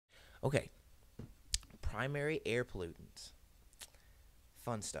Okay, primary air pollutants.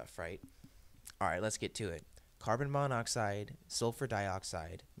 Fun stuff, right? All right, let's get to it. Carbon monoxide, sulfur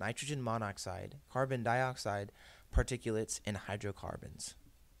dioxide, nitrogen monoxide, carbon dioxide, particulates, and hydrocarbons.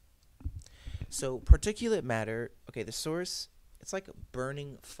 So, particulate matter, okay, the source, it's like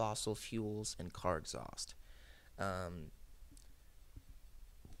burning fossil fuels and car exhaust. Um,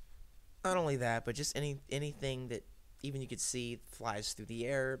 Not only that, but just anything that even you could see flies through the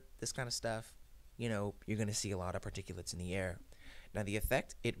air, this kind of stuff, you're going to see a lot of particulates in the air. Now, the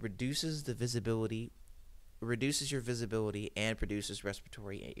effect, it reduces your visibility and produces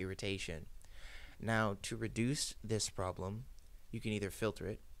respiratory irritation. Now, to reduce this problem, you can either filter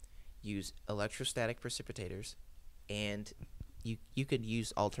it, use electrostatic precipitators, and you could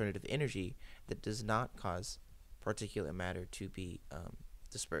use alternative energy that does not cause particulate matter to be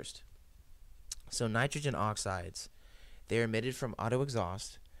dispersed. So nitrogen oxides, they're emitted from auto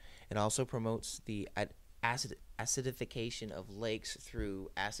exhaust. It also promotes the acidification of lakes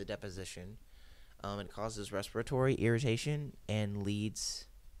through acid deposition. It causes respiratory irritation and leads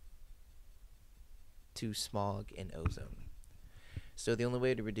to smog and ozone. So the only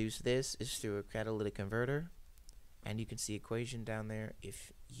way to reduce this is through a catalytic converter, and you can see equation down there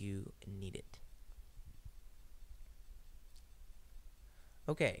if you need it.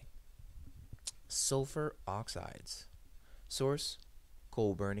 Okay, sulfur oxides. Source,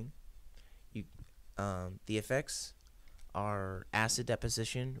 coal burning. You, the effects are acid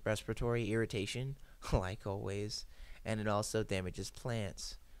deposition, respiratory irritation, like always, and it also damages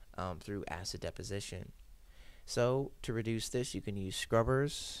plants through acid deposition. So to reduce this, you can use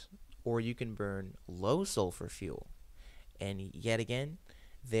scrubbers or you can burn low sulfur fuel. And yet again,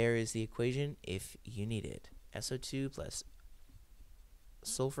 there is the equation if you need it. SO2 plus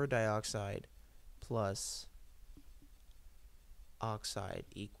sulfur dioxide plus oxide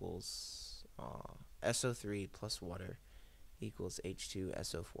equals SO3 plus water equals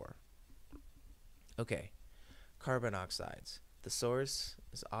H2SO4. Okay, carbon oxides. The source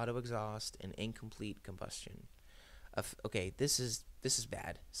is auto exhaust and incomplete combustion. Okay, this is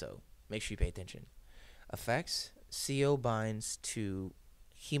bad, so make sure you pay attention. Effects: CO binds to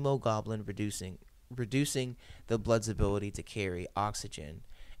hemoglobin, reducing the blood's ability to carry oxygen,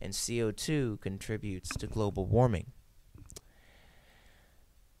 and CO2 contributes to global warming.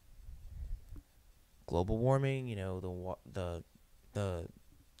 Global warming, the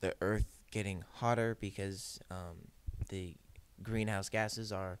Earth getting hotter because the greenhouse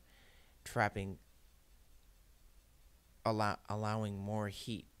gases are trapping, allowing more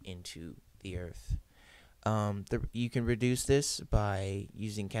heat into the Earth. You can reduce this by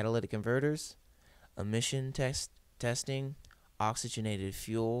using catalytic converters, emission testing, oxygenated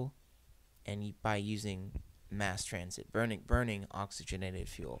fuel, and by using mass transit, burning oxygenated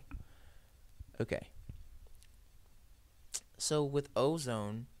fuel. Okay. So with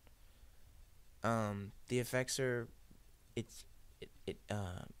ozone, the effects are it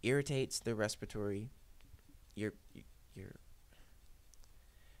irritates the your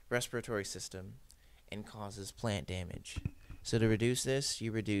respiratory system and causes plant damage. So to reduce this,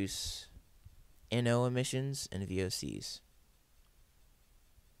 you reduce NO emissions and VOCs.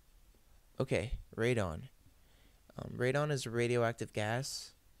 Okay, radon. Radon is a radioactive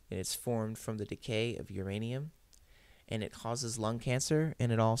gas, and it's formed from the decay of uranium, and it causes lung cancer,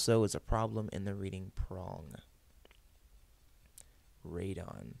 and it also is a problem in the reading prong.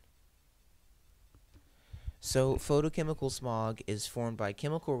 Radon. So photochemical smog is formed by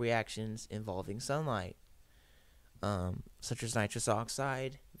chemical reactions involving sunlight, such as nitrous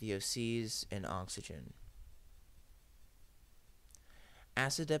oxide, VOCs, and oxygen.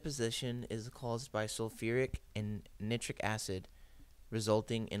 Acid deposition is caused by sulfuric and nitric acid,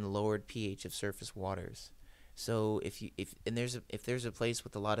 resulting in lowered pH of surface waters. So if there's a place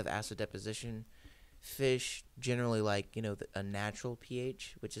with a lot of acid deposition, fish generally like a natural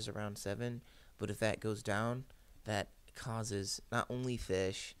pH, which is around 7. But if that goes down, that causes not only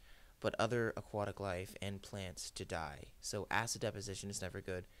fish, but other aquatic life and plants to die. So acid deposition is never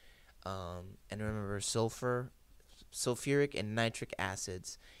good. And remember, sulfuric and nitric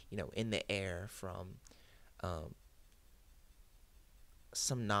acids, in the air from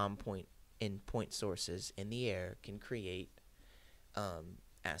some non-point sources in the air can create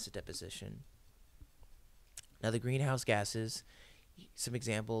acid deposition. Now the greenhouse gases, some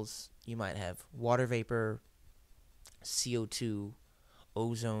examples, you might have water vapor, CO2,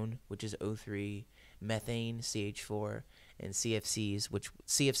 ozone, which is O3, methane, CH4, and CFCs, which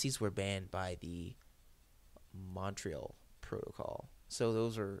CFCs were banned by the Montreal Protocol. So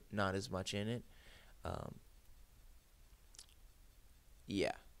those are not as much in it.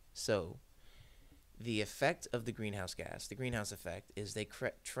 Yeah. So the effect of the greenhouse effect, is they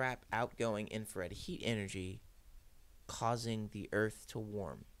trap outgoing infrared heat energy, causing the Earth to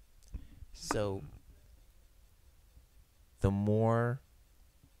warm. So the more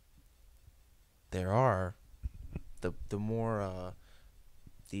there are, the more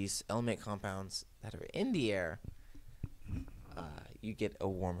these element compounds that are in the air, you get a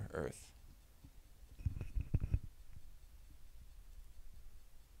warmer Earth.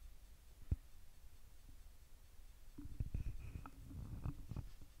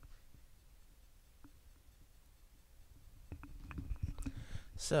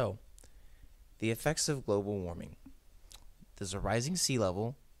 So, the effects of global warming. There's a rising sea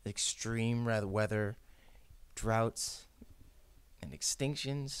level, extreme weather, droughts, and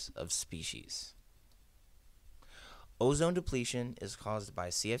extinctions of species. Ozone depletion is caused by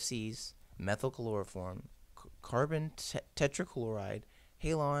CFCs, methylchloroform, carbon tetrachloride,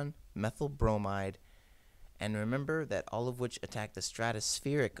 halon, methyl bromide, and remember that all of which attack the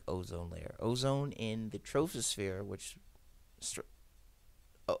stratospheric ozone layer. Ozone in the troposphere, which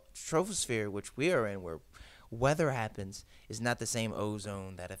we are in, where weather happens, is not the same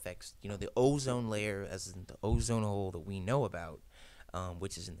ozone that affects, the ozone layer as in the ozone hole that we know about,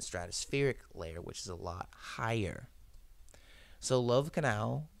 which is in the stratospheric layer, which is a lot higher. So Love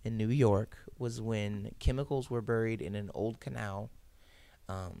Canal in New York was when chemicals were buried in an old canal,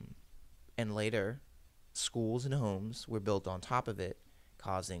 and later schools and homes were built on top of it,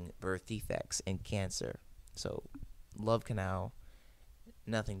 causing birth defects and cancer. So Love Canal,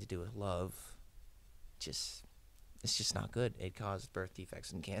 nothing to do with love. It's just not good. It caused birth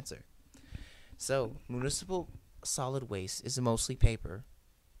defects and cancer. So municipal solid waste is mostly paper,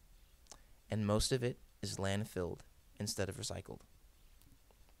 and most of it is landfilled instead of recycled.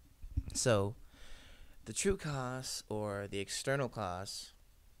 So the true costs, or the external costs,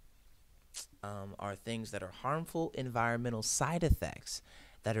 are things that are harmful environmental side effects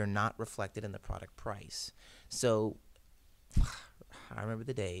that are not reflected in the product price. So I remember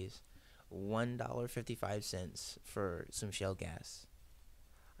the days, $1.55 for some shale gas.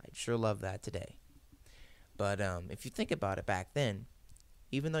 I'd sure love that today. But if you think about it, back then,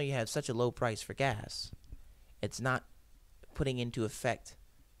 even though you have such a low price for gas, it's not putting into effect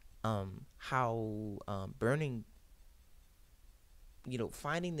how burning,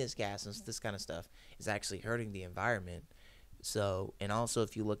 finding this gas and this kind of stuff is actually hurting the environment. So, and also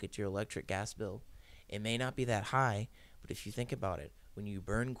if you look at your electric gas bill, it may not be that high, but if you think about it, when you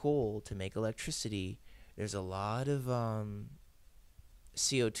burn coal to make electricity, there's a lot of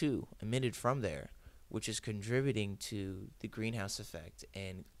CO2 emitted from there, which is contributing to the greenhouse effect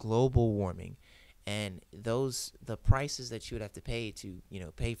and global warming. And the prices that you would have to pay to,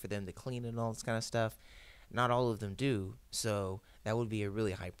 pay for them to clean and all this kind of stuff, not all of them do. So that would be a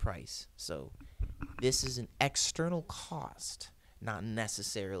really high price. So this is an external cost, not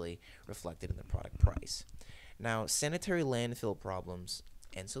necessarily reflected in the product price. Now, sanitary landfill problems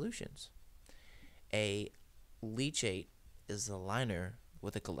and solutions. A leachate is a liner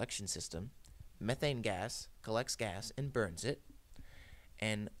with a collection system. Methane gas collects gas and burns it.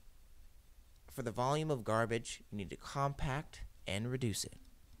 And for the volume of garbage, you need to compact and reduce it.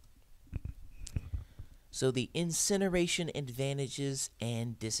 So the incineration advantages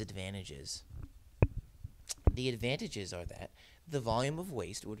and disadvantages. The advantages are that the volume of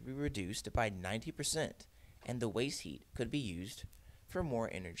waste would be reduced by 90%, and the waste heat could be used for more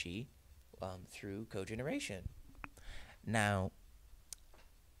energy through cogeneration. Now,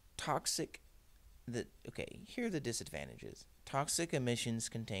 here are the disadvantages. Toxic emissions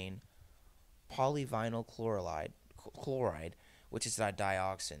contain polyvinyl chloride, which is a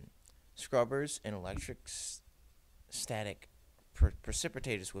dioxin. Scrubbers and electrostatic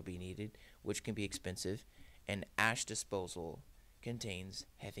precipitators will be needed, which can be expensive, and ash disposal contains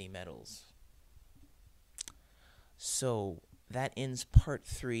heavy metals. So that ends part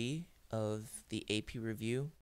 3 of the AP review.